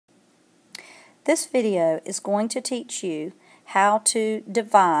This video is going to teach you how to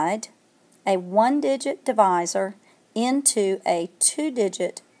divide a one-digit divisor into a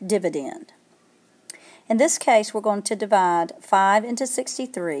two-digit dividend. In this case, we're going to divide 5 into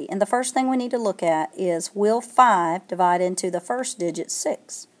 63, and the first thing we need to look at is, will 5 divide into the first digit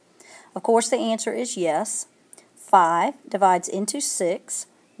 6? Of course, the answer is yes. 5 divides into 6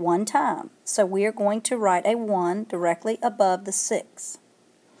 one time, so we are going to write a 1 directly above the 6.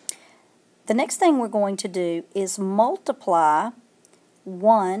 The next thing we're going to do is multiply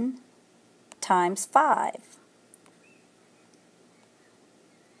 1 times 5.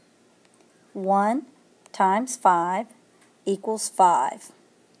 1 times 5 equals 5.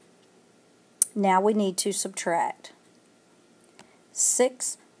 Now we need to subtract.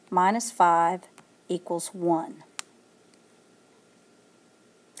 6 minus 5 equals 1.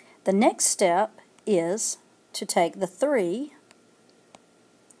 The next step is to take the 3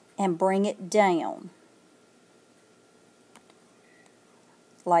 and bring it down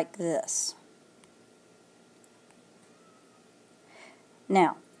like this.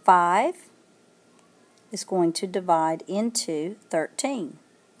 Now 5 is going to divide into 13.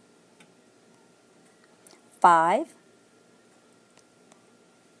 5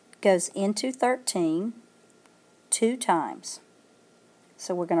 goes into 13 2 times.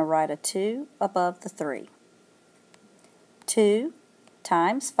 So we're going to write a 2 above the 3. 2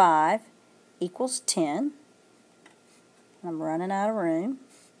 times 5 equals 10. I'm running out of room.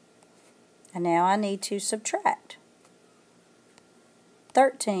 And now I need to subtract.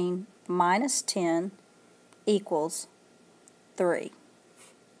 13 minus 10 equals 3.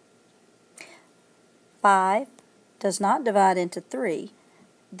 5 does not divide into 3,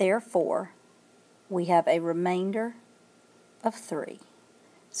 therefore we have a remainder of 3.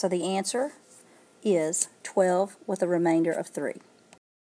 So the answer is 12 with a remainder of 3.